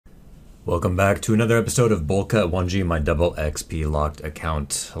Welcome back to another episode of Bowlcut1g, my double XP locked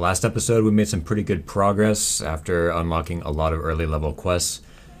account. Last episode we made some pretty good progress after unlocking a lot of early level quests.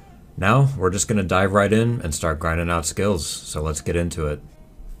 Now we're just going to dive right in and start grinding out skills, so let's get into it.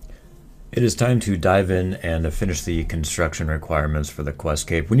 It is time to dive in and finish the construction requirements for the quest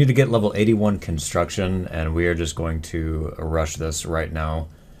cape. We need to get level 81 construction, and we are just going to rush this right now.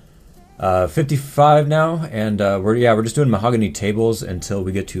 55 now, and we're just doing mahogany tables until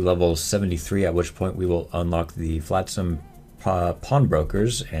we get to level 73, at which point we will unlock the flatsome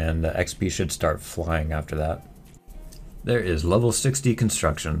pawnbrokers, and XP should start flying after that. There is level 60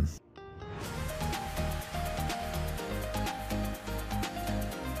 construction.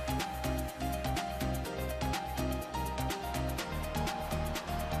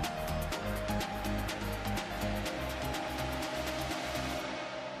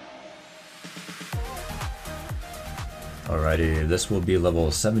 Alrighty, this will be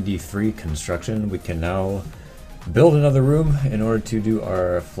level 73 construction. We can now build another room in order to do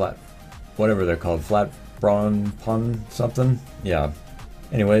our flat, whatever they're called, flat pawn something. Yeah.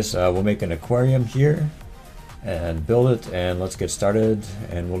 Anyways, we'll make an aquarium here and build it, and let's get started,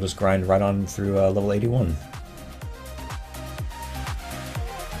 and we'll just grind right on through level 81.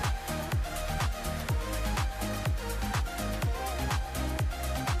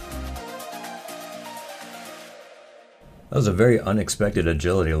 That was a very unexpected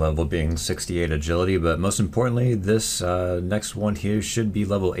agility level, being 68 agility, but most importantly, this next one here should be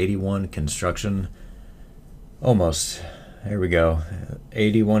level 81 construction. Almost. Here we go.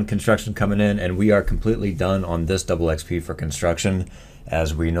 81 construction coming in, and we are completely done on this double XP for construction,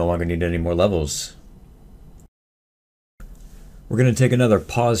 as we no longer need any more levels. We're going to take another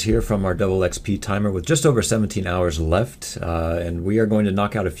pause here from our double XP timer with just over 17 hours left, and we are going to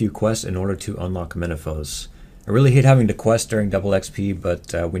knock out a few quests in order to unlock Menifos. I really hate having to quest during double XP,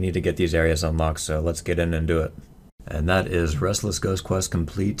 but we need to get these areas unlocked, so let's get in and do it. And that is Restless Ghost quest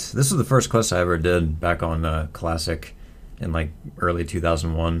complete. This is the first quest I ever did back on Classic in like early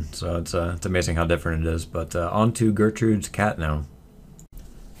 2001, so it's amazing how different it is. But on to Gertrude's Cat now.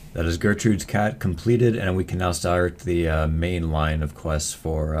 That is Gertrude's Cat completed, and we can now start the main line of quests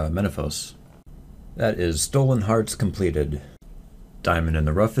for Menifos. That is Stolen Hearts completed. Diamond in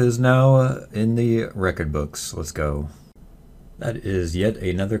the Rough is now in the record books. Let's go. That is yet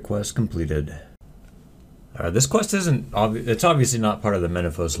another quest completed. This quest it's obviously not part of the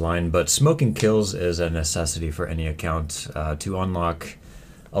Menifos line, but Smoking Kills is a necessity for any account to unlock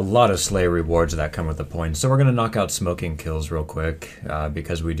a lot of Slayer rewards that come with the points. So we're going to knock out Smoking Kills real quick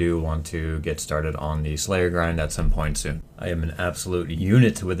because we do want to get started on the Slayer grind at some point soon. I am an absolute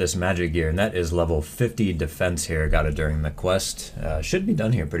unit with this magic gear, and that is level 50 defense here. Got it during the quest. Should be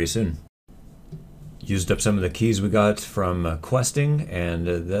done here pretty soon. Used up some of the keys we got from questing, and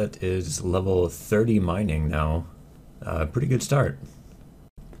that is level 30 mining now. Pretty good start.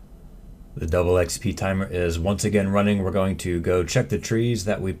 The double XP timer is once again running. We're going to go check the trees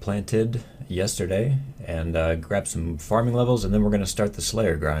that we planted yesterday and grab some farming levels, and then we're going to start the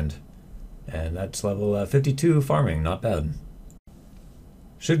Slayer grind. And that's level 52 farming, not bad.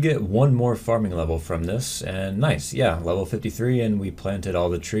 Should get one more farming level from this, and nice, yeah, level 53, and we planted all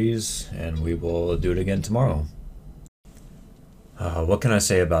the trees, and we will do it again tomorrow. What can I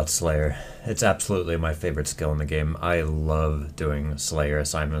say about Slayer? It's absolutely my favorite skill in the game. I love doing Slayer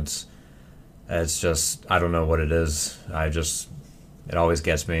assignments. It's just, I don't know what it is. It always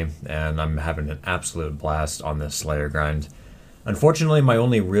gets me, and I'm having an absolute blast on this Slayer grind. Unfortunately, my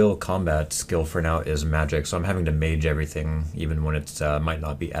only real combat skill for now is magic, so I'm having to mage everything, even when it might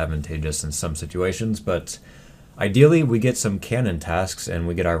not be advantageous in some situations, but ideally we get some cannon tasks and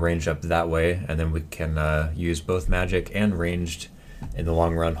we get our range up that way, and then we can use both magic and ranged in the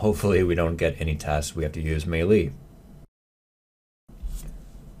long run. Hopefully we don't get any tasks we have to use melee.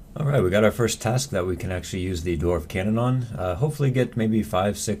 Alright, we got our first task that we can actually use the Dwarf Cannon on. Hopefully get maybe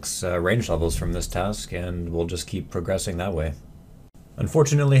 5-6 range levels from this task, and we'll just keep progressing that way.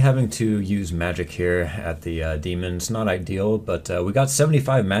 Unfortunately, having to use magic here at the demon's not ideal, but we got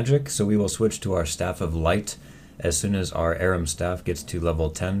 75 magic, so we will switch to our Staff of Light as soon as our Aram Staff gets to level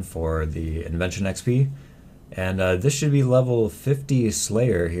 10 for the Invention XP. And this should be level 50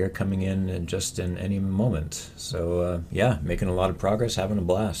 Slayer here coming in just in any moment. So yeah, making a lot of progress, having a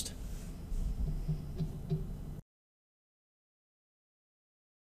blast.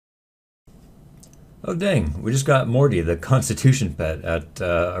 Oh dang, we just got Morty, the Constitution pet, at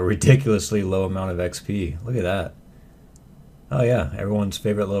a ridiculously low amount of XP. Look at that. Oh yeah, everyone's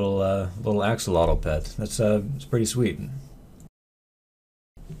favorite little axolotl pet. It's pretty sweet.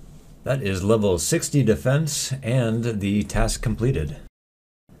 That is level 60 defense and the task completed.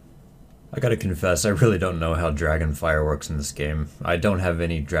 I gotta confess, I really don't know how dragon fire works in this game. I don't have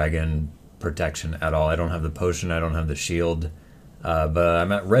any dragon protection at all. I don't have the potion, I don't have the shield. But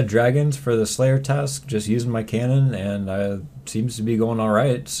I'm at red dragons for the Slayer task, just using my cannon, and it seems to be going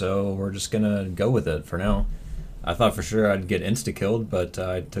alright, so we're just gonna go with it for now. I thought for sure I'd get insta-killed, but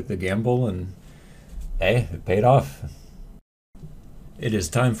I took the gamble, and hey, it paid off. It is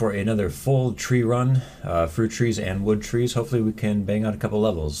time for another full tree run, fruit trees and wood trees. Hopefully we can bang out a couple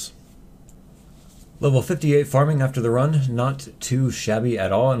levels. Level 58 farming after the run, not too shabby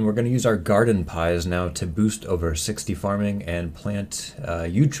at all, and we're going to use our garden pies now to boost over 60 farming and plant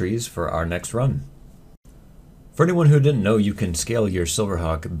yew trees for our next run. For anyone who didn't know, you can scale your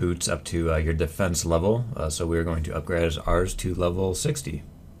Silverhawk boots up to your defense level, so we're going to upgrade ours to level 60.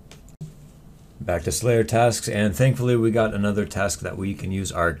 Back to Slayer tasks, and thankfully we got another task that we can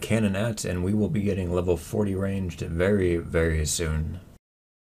use our cannon at, and we will be getting level 40 ranged very, very soon.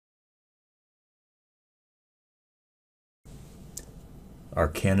 Our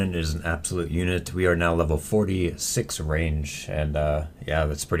cannon is an absolute unit. We are now level 46 range, and yeah,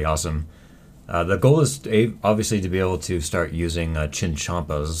 that's pretty awesome. The goal is obviously to be able to start using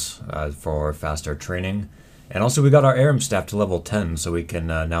chinchompas for faster training. And also we got our Aram staff to level 10, so we can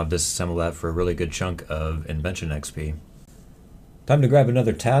now disassemble that for a really good chunk of invention XP. Time to grab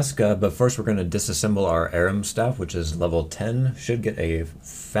another task, but first we're going to disassemble our Aram staff, which is level 10. Should get a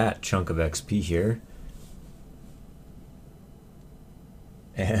fat chunk of XP here.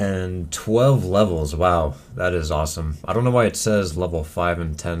 And 12 levels, wow, that is awesome. I don't know why it says level 5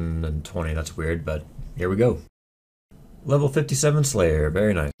 and 10 and 20, that's weird, but here we go. Level 57 Slayer,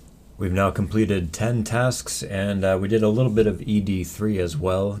 very nice. We've now completed 10 tasks, and we did a little bit of ED3 as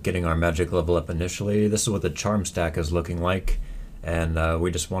well, getting our magic level up initially. This is what the charm stack is looking like, and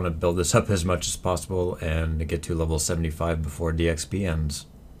we just want to build this up as much as possible and get to level 75 before DXP ends.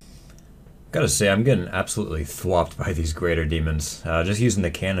 Gotta say, I'm getting absolutely thwopped by these greater demons. Just using the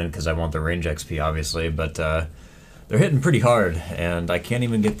cannon because I want the range XP, obviously, but they're hitting pretty hard, and I can't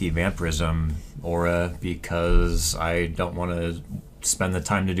even get the vampirism aura because I don't want to spend the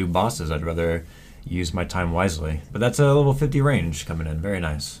time to do bosses. I'd rather use my time wisely. But that's a level 50 range coming in, very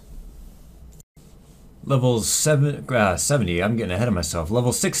nice. Level 70, I'm getting ahead of myself.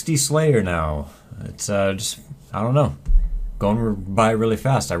 Level 60 Slayer now. It's just, I don't know. Going by really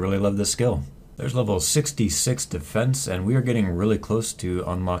fast. I really love this skill. There's level 66 defense, and we are getting really close to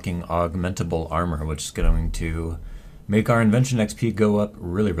unlocking augmentable armor, which is going to make our invention XP go up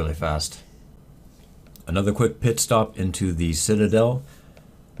really, really fast. Another quick pit stop into the Citadel.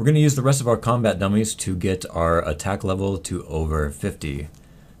 We're going to use the rest of our combat dummies to get our attack level to over 50.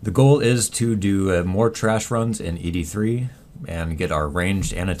 The goal is to do more trash runs in ED3 and get our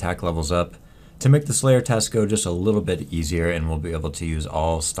ranged and attack levels up to make the Slayer task go just a little bit easier, and we'll be able to use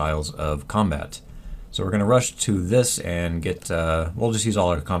all styles of combat. So we're going to rush to this and get, we'll just use all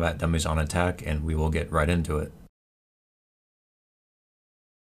our combat dummies on attack, and we will get right into it.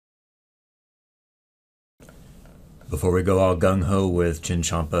 Before we go all gung-ho with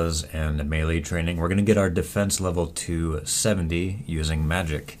chinchompas and melee training, we're going to get our defense level to 70 using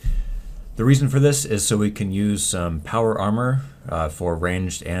magic. The reason for this is so we can use some power armor for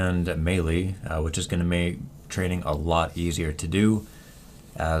ranged and melee, which is going to make training a lot easier to do,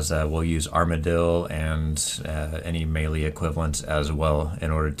 as we'll use Armadillo and any melee equivalents as well in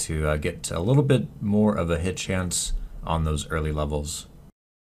order to get a little bit more of a hit chance on those early levels.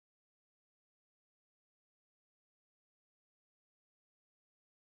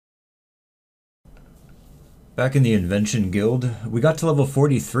 Back in the Invention Guild, we got to level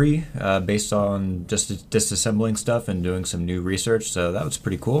 43 based on just disassembling stuff and doing some new research, so that was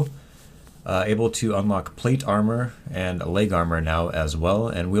pretty cool. Able to unlock plate armor and leg armor now as well,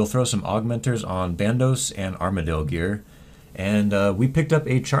 and we'll throw some augmenters on Bandos and Armadillo gear. And we picked up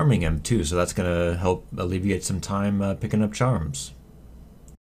a Charming M2, so that's going to help alleviate some time picking up charms.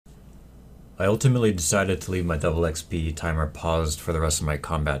 I ultimately decided to leave my double XP timer paused for the rest of my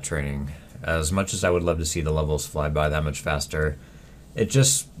combat training. As much as I would love to see the levels fly by that much faster, it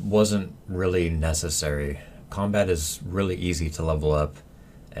just wasn't really necessary. Combat is really easy to level up,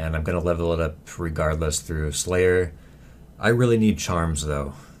 and I'm going to level it up regardless through Slayer. I really need charms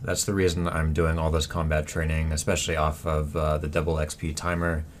though. That's the reason I'm doing all this combat training, especially off of the double XP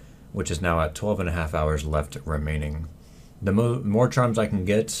timer, which is now at 12.5 hours left remaining. The more charms I can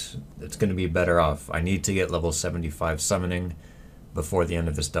get, it's going to be better off. I need to get level 75 summoning before the end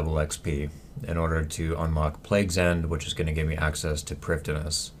of this double XP in order to unlock Plague's End, which is going to give me access to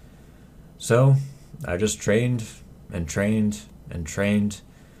Prifdinus. So I just trained and trained and trained,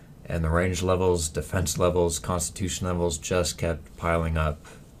 and the range levels, defense levels, constitution levels just kept piling up.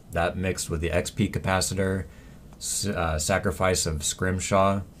 That mixed with the XP capacitor, sacrifice of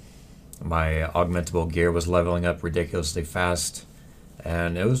Scrimshaw, my augmentable gear was leveling up ridiculously fast,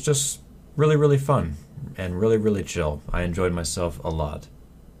 and it was just really, really fun and really, really chill. I enjoyed myself a lot.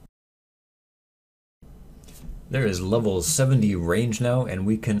 There is level 70 range now, and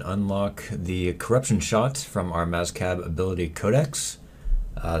we can unlock the Corruption Shot from our Mazcab ability Codex.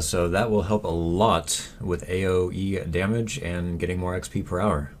 So that will help a lot with AoE damage and getting more XP per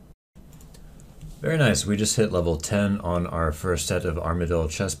hour. Very nice, we just hit level 10 on our first set of Armadillo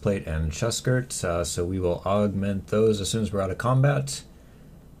chestplate and chest skirt, so we will augment those as soon as we're out of combat.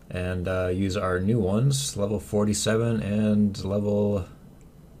 And use our new ones, level 47 and level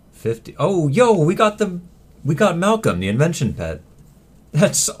 50. Oh, yo, we got Malcolm, the invention pet.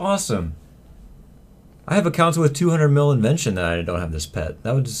 That's awesome. I have accounts with 200 mil invention that I don't have this pet.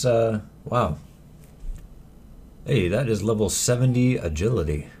 That was, wow. Hey, that is level 70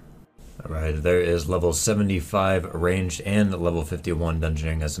 agility. Alright, there is level 75 ranged and level 51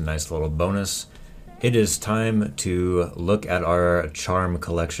 dungeoning as a nice little bonus. It is time to look at our charm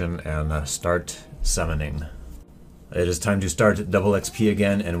collection and start summoning. It is time to start double XP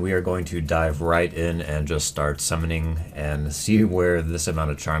again, and we are going to dive right in and just start summoning and see where this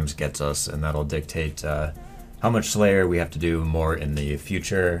amount of charms gets us, and that'll dictate how much Slayer we have to do more in the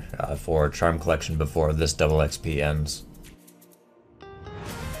future for charm collection before this double XP ends.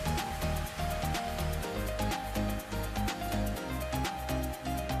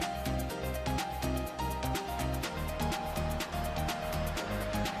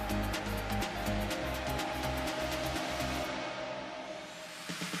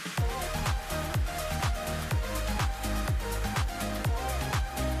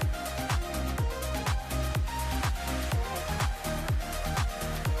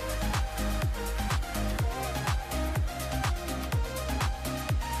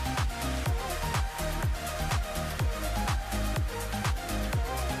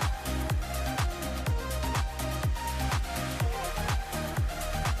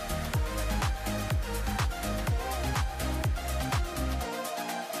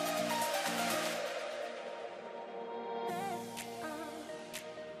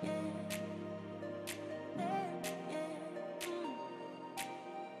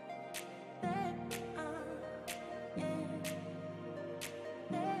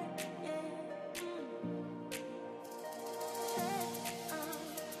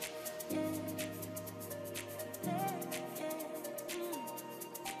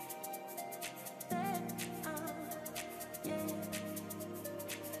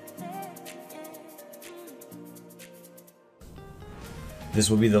 This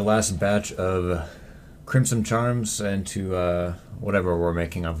will be the last batch of Crimson Charms into whatever we're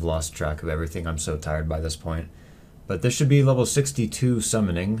making. I've lost track of everything. I'm so tired by this point. But this should be level 62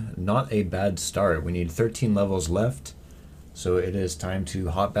 summoning. Not a bad start. We need 13 levels left. So it is time to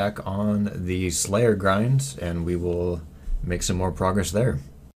hop back on the Slayer grind, and we will make some more progress there.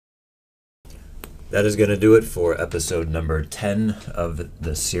 That is going to do it for episode number 10 of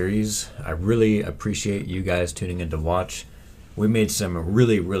the series. I really appreciate you guys tuning in to watch. We made some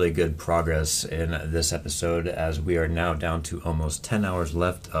really, really good progress in this episode, as we are now down to almost 10 hours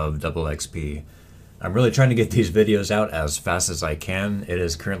left of double XP. I'm really trying to get these videos out as fast as I can. It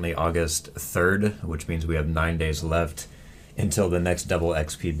is currently August 3rd, which means we have 9 days left until the next double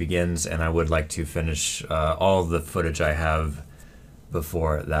XP begins, and I would like to finish all the footage I have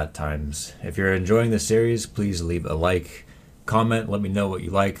before that times. If you're enjoying the series, please leave a like, comment, let me know what you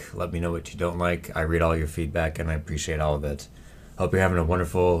like, let me know what you don't like. I read all your feedback and I appreciate all of it. Hope you're having a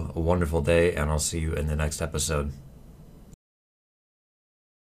wonderful, wonderful day, and I'll see you in the next episode.